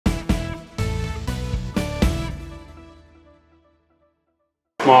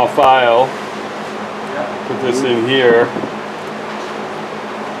small file, put this in here,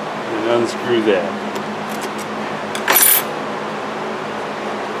 and unscrew that.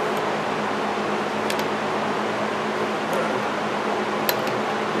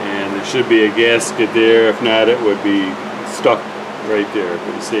 And there should be a gasket there. If not, it would be stuck right there.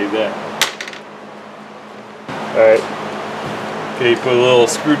 But you save that. Alright. Okay, put a little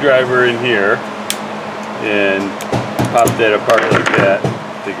screwdriver in here and pop that apart like that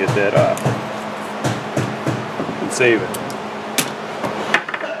to get that off. And save it.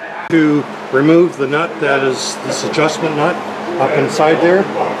 To remove the nut that is this adjustment nut up inside there,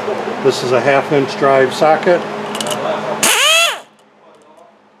 this is a 1/2 inch drive socket.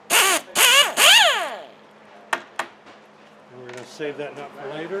 And we're going to save that nut for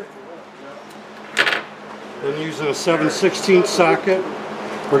later. Then using a 7/16 socket,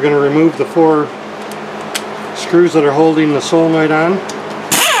 we're going to remove the 4 screws that are holding the solenoid on.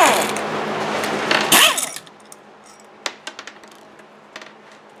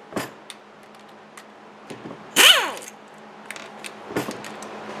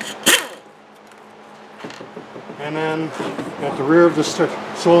 And then at the rear of the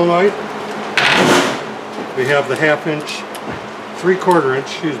solenoid, we have the 1/2 inch, 3/4 inch,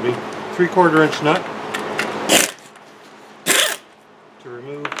 excuse me, 3/4 inch nut to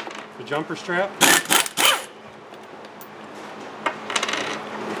remove the jumper strap.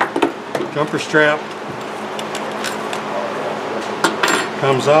 Jumper strap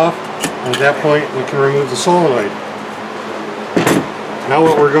comes off, and at that point we can remove the solenoid. Now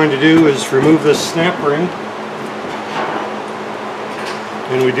what we're going to do is remove this snap ring,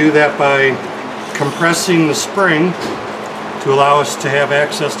 and we do that by compressing the spring to allow us to have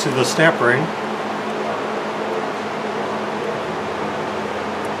access to the snap ring.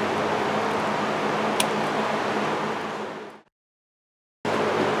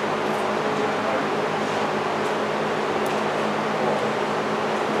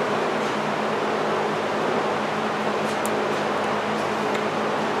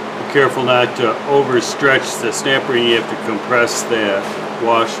 Careful not to overstretch the snap ring. You have to compress that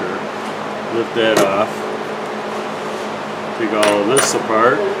washer. Lift that off. Take all of this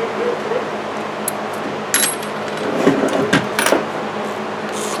apart.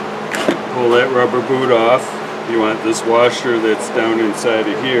 Pull that rubber boot off. You want this washer that's down inside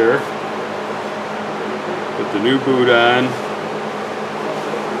of here. Put the new boot on.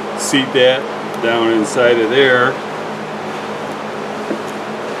 Seat that down inside of there.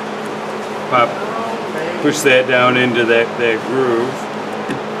 Pop, push that down into that groove.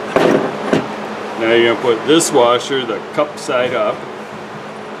 Now you're going to put this washer, the cup side up.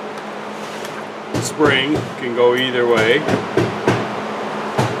 The spring can go either way.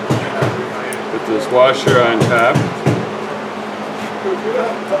 Put this washer on top.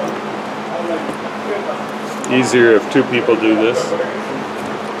 Easier if 2 people do this.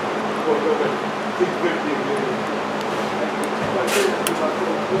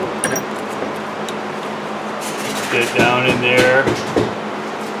 Get down in there.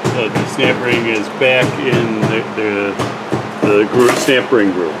 So the snap ring is back in the groove, snap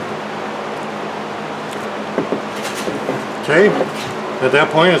ring groove. Okay, at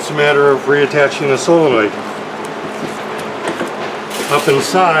that point it's a matter of reattaching the solenoid. Up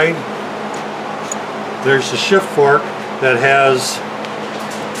inside there's a shift fork that has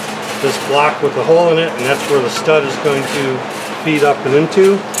this block with a hole in it, and that's where the stud is going to feed up and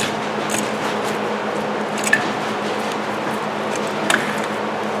into.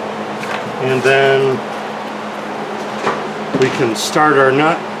 And then we can start our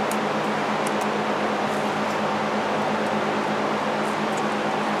nut.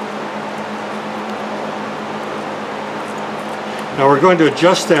 Now we're going to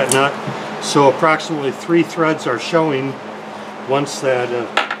adjust that nut so approximately 3 threads are showing once that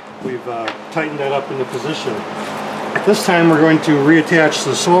we've tightened that up into position. This time we're going to reattach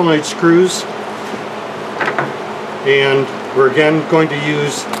the solenoid screws, and we're again going to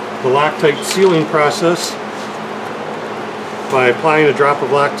use the Loctite sealing process by applying a drop of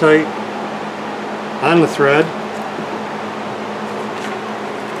Loctite on the thread.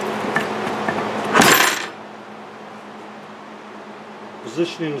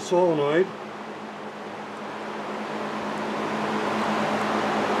 Positioning the solenoid.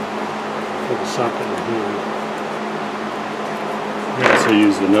 Put the socket in here. We also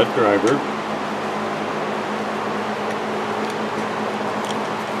use the nut driver.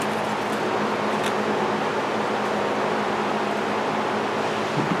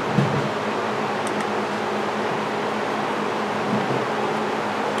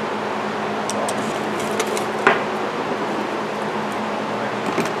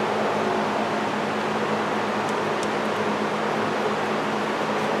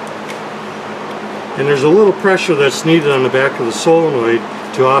 And there's a little pressure that's needed on the back of the solenoid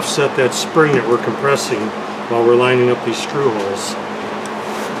to offset that spring that we're compressing while we're lining up these screw holes.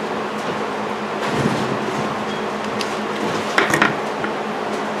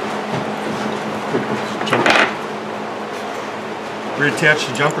 Reattach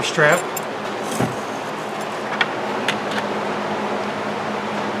the jumper strap.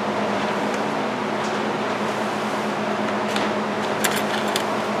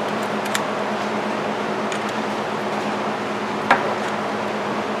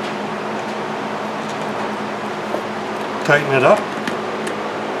 Tighten it up.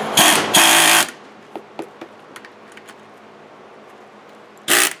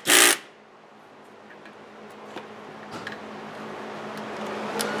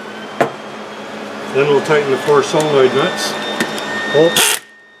 Then we'll tighten the 4 solenoid nuts. Bolt.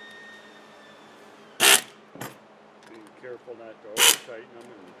 Be careful not to over-tighten them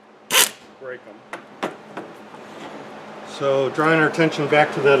and break them. So drawing our attention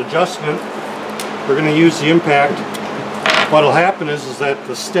back to that adjustment, we're going to use the impact. What will happen is that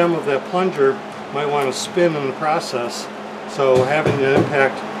the stem of that plunger might want to spin in the process. So having the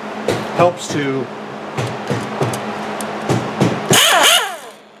impact helps to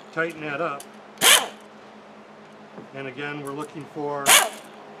tighten that up. And again, we're looking for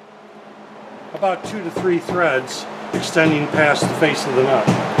about 2 to 3 threads extending past the face of the nut.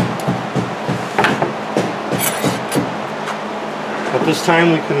 At this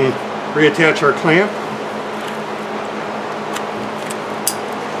time, we can reattach our clamp.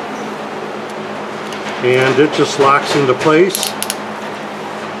 And it just locks into place.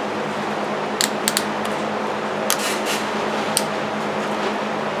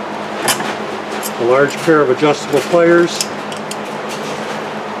 A large pair of adjustable pliers.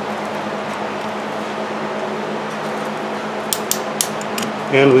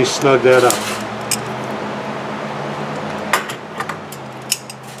 And we snug that up.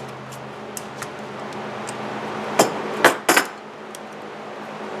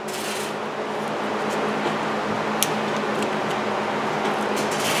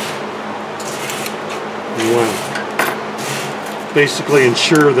 You want to basically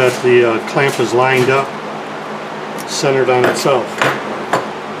ensure that the clamp is lined up, centered on itself.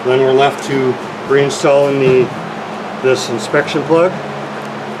 Then we're left to reinstall this inspection plug.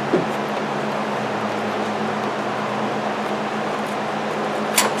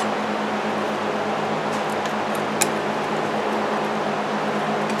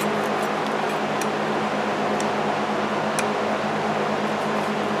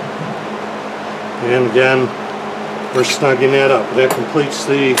 And again, we're snugging that up. That completes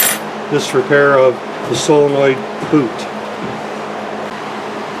this repair of the solenoid boot.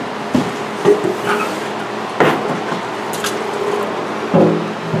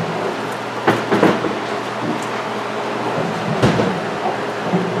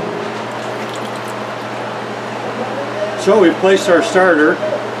 So we've placed our starter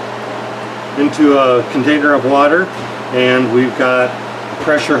into a container of water, and we've got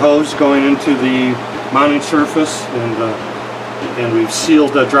pressure hose going into the mounting surface, and we've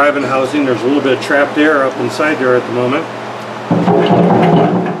sealed the driving housing. There's a little bit of trapped air up inside there at the moment.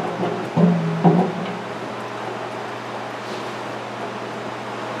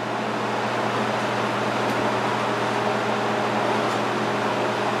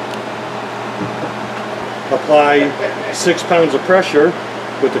 Apply 6 pounds of pressure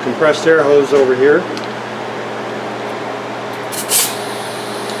with the compressed air hose over here.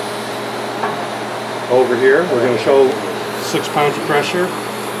 Over here, we're going to show 6 pounds of pressure.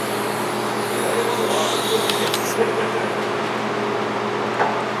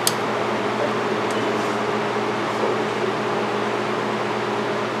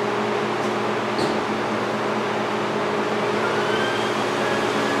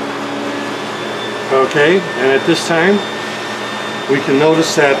 Okay, and at this time, we can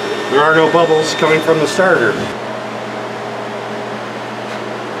notice that there are no bubbles coming from the starter.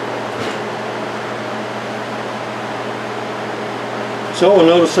 So we'll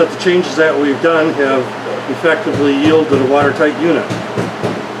notice that the changes that we've done have effectively yielded a watertight unit.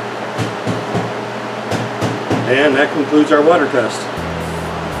 And that concludes our water test.